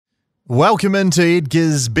Welcome into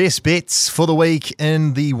Edgar's Best Bets for the week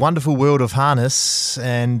in the wonderful world of harness,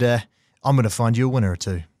 and I'm going to find you a winner or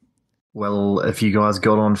two. Well, if you guys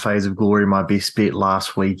got on Phase of Glory, my best bet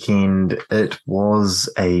last weekend, it was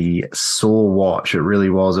a sore watch. It really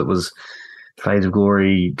was. It was Phase of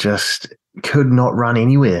Glory just could not run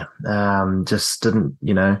anywhere. Just didn't,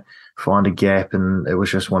 find a gap. And it was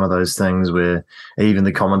just one of those things where even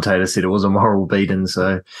the commentator said it was a moral beating.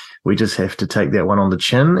 So we just have to take that one on the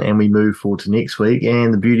chin and we move forward to next week.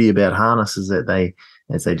 And the beauty about harness is that they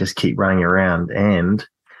just keep running around, and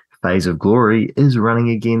Phase of Glory is running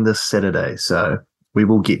again this Saturday. So we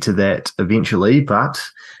will get to that eventually, but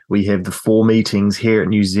we have the 4 meetings here in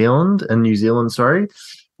New Zealand,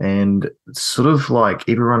 and sort of like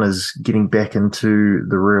everyone is getting back into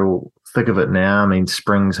the real thick of it now. I mean,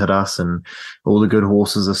 spring's hit us and all the good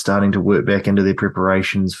horses are starting to work back into their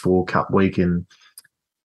preparations for Cup Week and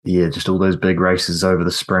just all those big races over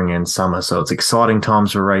the spring and summer. So it's exciting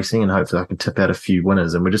times for racing, and hopefully I can tip out a few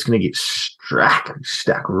winners. And we're just going to get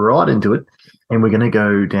stuck right into it. And we're going to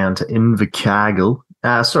go down to Invercargill.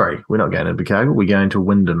 We're not going to Invercargill. We're going to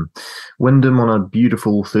Wyndham. Wyndham on a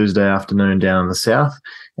beautiful Thursday afternoon down in the south.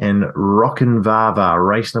 And Rockin' Vava,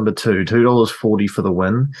 race number 2, $2.40 for the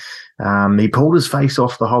win. He pulled his face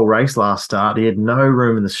off the whole race last start. He had no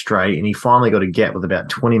room in the straight, and he finally got a gap with about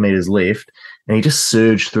 20 metres left, and he just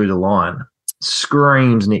surged through the line.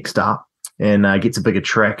 Screams next up, and gets a bigger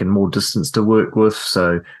track and more distance to work with.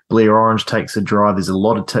 So Blair Orange takes the drive. There's a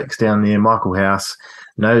lot of ticks down there. Michael House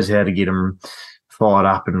knows how to get him fired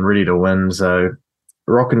up and ready to win. So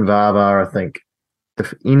Rockin' Vava, I think,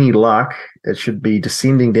 if any luck, it should be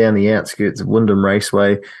descending down the outskirts of Wyndham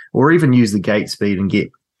Raceway, or even use the gate speed and get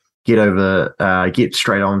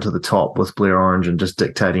straight on to the top with Blair Orange and just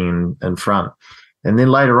dictating in front. And then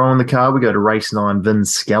later on in the card, we go to race 9, Vin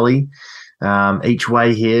Scully. Each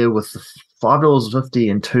way here with $5.50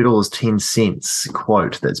 and $2.10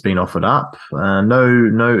 quote that's been offered up.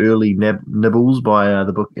 No early nibbles by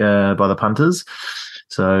the punters.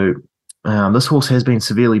 So this horse has been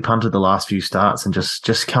severely punted the last few starts and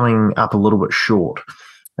just coming up a little bit short.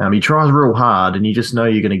 He tries real hard, and you just know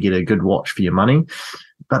you're going to get a good watch for your money.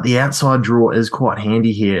 But the outside draw is quite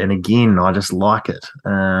handy here, and again, I just like it.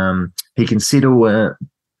 He can settle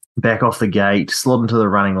back off the gate, slot into the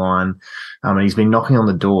running line, and he's been knocking on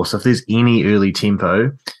the door. So if there's any early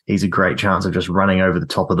tempo, he's a great chance of just running over the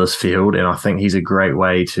top of this field, and I think he's a great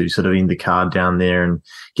way to sort of end the card down there and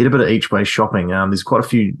get a bit of each-way shopping. There's quite a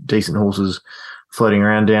few decent horses floating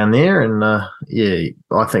around down there, and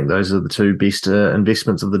I think those are the 2 best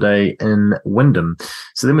investments of the day in Wyndham.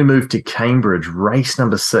 So then we move to Cambridge, race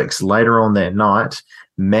number 6 later on that night.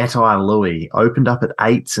 Matai Louis opened up at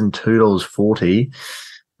 8s and $2.40.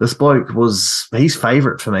 This bloke he's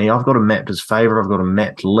favourite for me. I've got him mapped as favourite. I've got him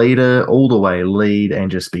mapped leader, all the way lead,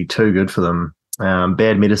 and just be too good for them.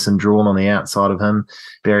 Bad Medicine drawn on the outside of him.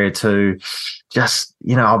 Barrier 2. Just,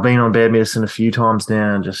 I've been on Bad Medicine a few times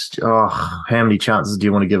now, and how many chances do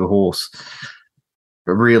you want to give a horse?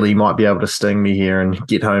 It really might be able to sting me here and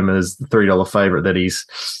get home as the $3 favourite that he's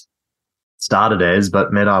started as,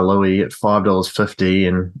 but Matai Louis at $5.50,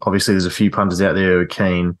 and obviously there's a few punters out there who are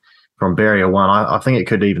keen. From Barrier 1, I think it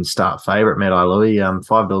could even start favourite, Matai Louis.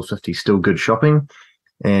 $5.50 still good shopping.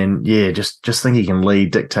 And just think he can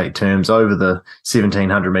lead, dictate terms over the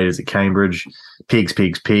 1,700 metres at Cambridge.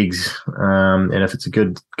 Pegs. And if it's a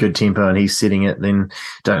good tempo and he's setting it, then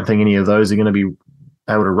don't think any of those are going to be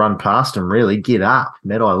able to run past him, really. Get up,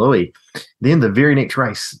 Matai Louis. Then the very next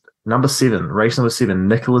race, race number 7,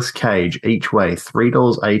 Nicolas Cage, each way,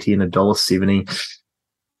 $3.80 and $1.70.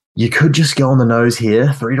 You could just go on the nose here.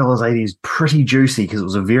 $3.80 is pretty juicy because it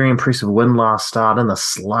was a very impressive win last start in the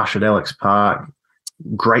slush at Alex Park.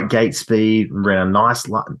 Great gate speed, ran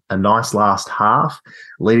a nice last half,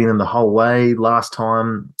 leading them the whole way last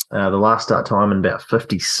time. The last start time in about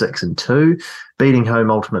 56 and 2, beating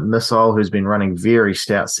home Ultimate Missile, who's been running very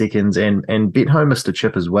stout seconds, and bet home Mr.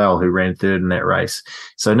 Chip as well, who ran 3rd in that race.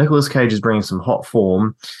 So Nicolas Cage is bringing some hot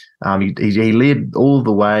form. He led all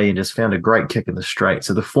the way and just found a great kick in the straight.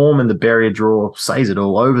 So the form in the barrier draw says it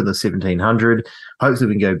all over the 1,700. Hopefully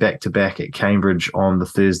we can go back-to-back at Cambridge on the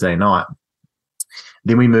Thursday night.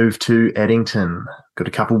 Then we move to Addington. Got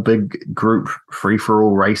a couple big group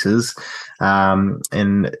free-for-all races.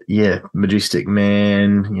 Majestic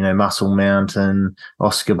Man, Muscle Mountain,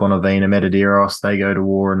 Oscar Bonavena, Mataderos, they go to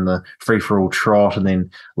war in the free-for-all trot. And then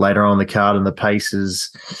later on the card in the paces,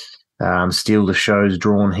 Steal the Show's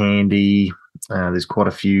drawn handy. There's quite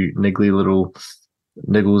a few niggly little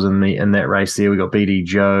niggles in that race there. We got BD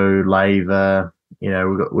Joe, Laver.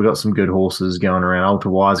 We got some good horses going around. Ultra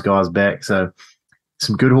Wise Guys back. So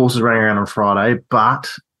Some good horses running around on Friday, but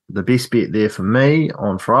the best bet there for me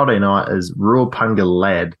on Friday night is Ruapunga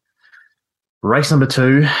Lad. Race number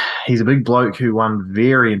 2, he's a big bloke who won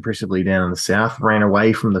very impressively down in the south, ran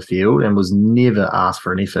away from the field and was never asked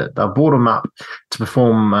for an effort. They brought him up to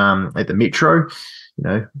perform at the Metro.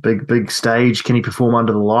 Big stage. Can he perform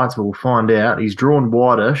under the lights? Well, we'll find out. He's drawn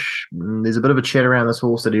wide-ish. There's a bit of a chat around this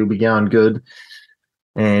horse that he'll be going good.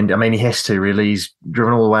 And, I mean, he has to, really. He's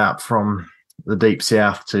driven all the way up from the deep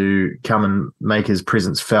south to come and make his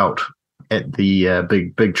presence felt at the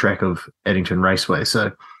big track of Addington Raceway.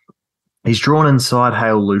 So he's drawn inside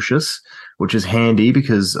Hale Lucius, which is handy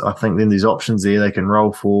because I think then there's options there. They can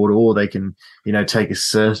roll forward or they can, take a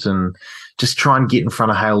sit and just try and get in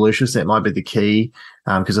front of Hale Lucius. That might be the key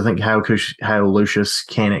because I think Hale Lucius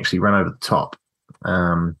can actually run over the top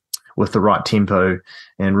with the right tempo.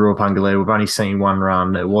 And Ruapunga Lad, we've only seen one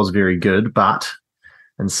run. It was very good, but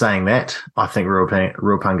in saying that, I think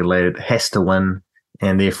Ruapunga Lad has to win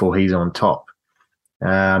and therefore he's on top.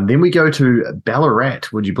 Then we go to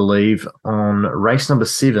Ballarat, would you believe, on race number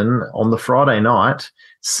 7 on the Friday night.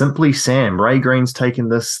 Simply Sam. Ray Green's taken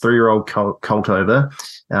this 3-year-old colt over,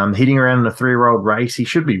 heading around in a 3-year-old race. He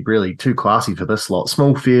should be really too classy for this lot.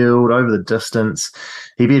 Small field, over the distance.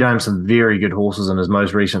 He beat home some very good horses in his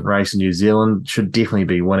most recent race in New Zealand. Should definitely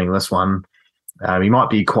be winning this one. He might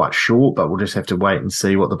be quite short, but we'll just have to wait and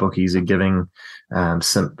see what the bookies are giving for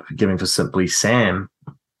Simply Sam.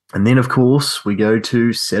 And then, of course, we go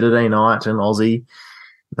to Saturday night in Aussie,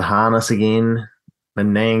 the harness again,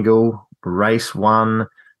 Menangle, race 1,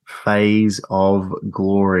 Phase of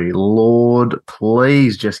Glory. Lord,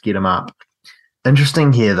 please just get him up.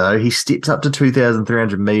 Interesting here, though. He steps up to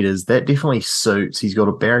 2,300 metres. That definitely suits. He's got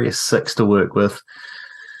a barrier 6 to work with.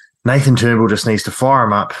 Nathan Turnbull just needs to fire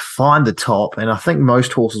him up, find the top, and I think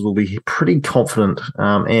most horses will be pretty confident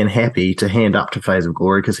and happy to hand up to Phase of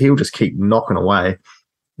Glory because he'll just keep knocking away.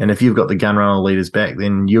 And if you've got the gun runner leaders back,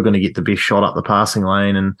 then you're going to get the best shot up the passing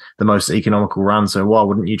lane and the most economical run. So why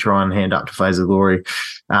wouldn't you try and hand up to Phase of Glory?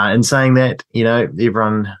 In saying that,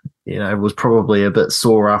 everyone, was probably a bit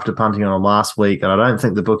sore after punting on him last week. And I don't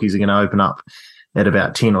think the bookies are going to open up at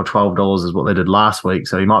about $10 or $12 is what they did last week.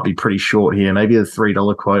 So he might be pretty short here, maybe a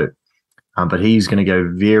 $3 quote. But he's going to go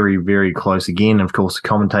very, very close again. Of course, the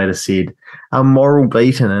commentator said a moral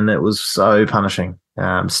beaten, and it was so punishing.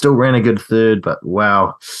 Still ran a good third, but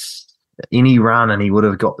wow, any run and he would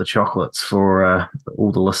have got the chocolates for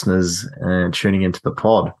all the listeners tuning into the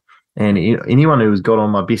pod. And anyone who's got on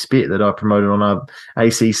my best bet that I promoted on our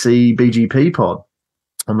ACC BGP pod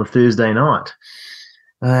on the Thursday night.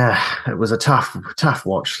 It was a tough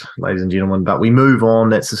watch, ladies and gentlemen, but we move on.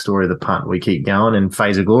 That's the story of the punt. We keep going, and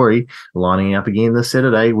Phase of Glory lining up again this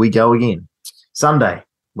Saturday. We go again. Sunday,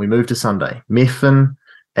 we move to Sunday. Methven.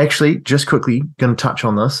 Actually, just quickly, going to touch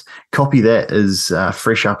on this. Copy That is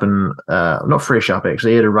fresh up and not fresh up,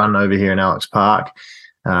 actually. He had a run over here in Alex Park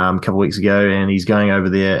a couple of weeks ago, and he's going over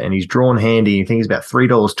there and he's drawn handy. I think he's about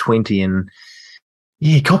 $3.20. And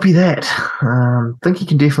yeah, Copy That. I think he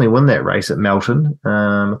can definitely win that race at Melton.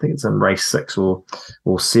 I think it's in race 6 or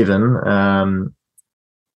 7.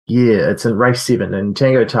 Yeah, it's in race 7, and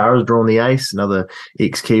Tango Tara's drawn the ace, another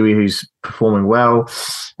ex-Kiwi who's performing well,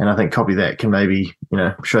 and I think Copy That can maybe,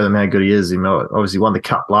 show them how good he is. He obviously won the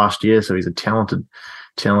Cup last year, so he's a talented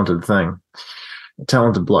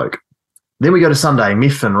bloke. Then we go to Sunday,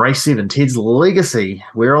 Methven, race 7, Ted's Legacy.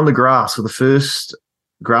 We're on the grass for the first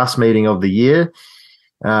grass meeting of the year,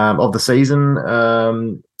 of the season.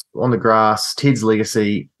 On the grass, Ted's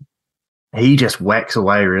Legacy. He just whacks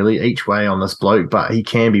away, really, each way on this bloke, but he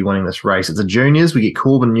can be winning this race. It's a juniors. We get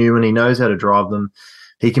Corbin Newman. He knows how to drive them.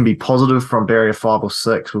 He can be positive from barrier 5 or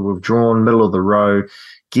 6 where we've drawn middle of the row,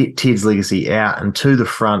 get Ted's Legacy out and to the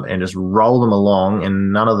front and just roll them along,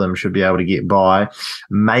 and none of them should be able to get by.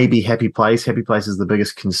 Maybe Happy Place. Happy Place is the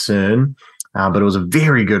biggest concern. But it was a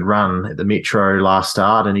very good run at the Metro last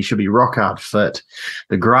start, and he should be rock hard fit.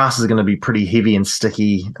 The grass is going to be pretty heavy and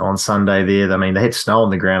sticky on Sunday there. I mean, they had snow on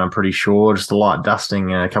the ground, I'm pretty sure, just a light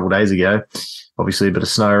dusting a couple of days ago. Obviously, a bit of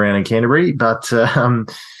snow around in Canterbury, but,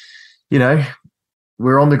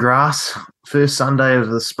 we're on the grass, first Sunday of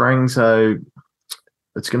the spring, so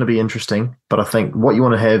it's going to be interesting. But I think what you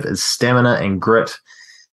want to have is stamina and grit,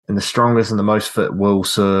 and the strongest and the most fit will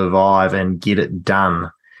survive and get it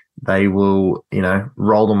done. They will,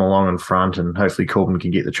 roll them along in front, and hopefully Corbin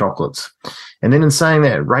can get the chocolates. And then in saying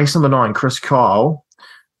that, race number 9, Chris Kyle,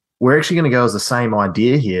 we're actually going to go as the same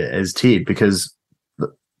idea here as Ted, because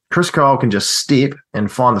Chris Kyle can just step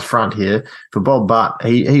and find the front here. For Bob Butt,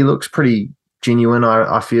 he looks pretty genuine.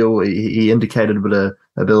 I feel he indicated a bit of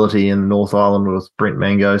ability in North Island with Brent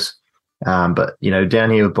Mangos. But,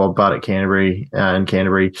 down here with Bob Butt at Canterbury, in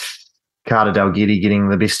Canterbury, Carter Dalgety getting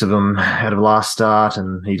the best of him out of last start,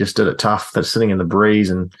 and he just did it tough. That's sitting in the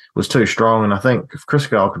breeze and was too strong. And I think if Chris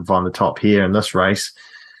Gale can find the top here in this race,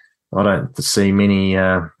 I don't see many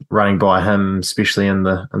running by him, especially in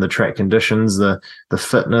the track conditions. The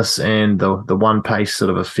fitness and the one pace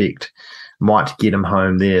sort of effect might get him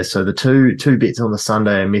home there. So the two bets on the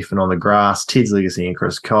Sunday are Meffin on the grass, Ted's Legacy and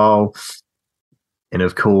Chris Cole. And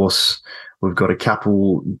of course, we've got a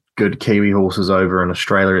couple good Kiwi horses over in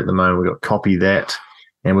Australia at the moment. We've got Copy That,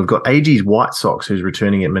 and we've got AG's White Sox, who's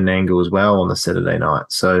returning at Menangle as well on the Saturday night.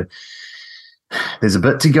 So there's a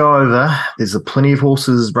bit to go over. There's plenty of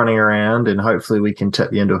horses running around, and hopefully we can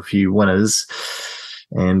tip you into a few winners.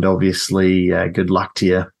 And obviously, good luck to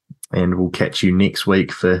you. And we'll catch you next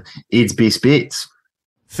week for Ed's Best Bets.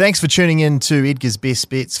 Thanks for tuning in to Edgar's Best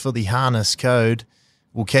Bets for the Harness Code.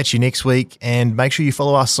 We'll catch you next week, and make sure you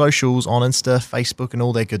follow our socials on Insta, Facebook, and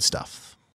all that good stuff.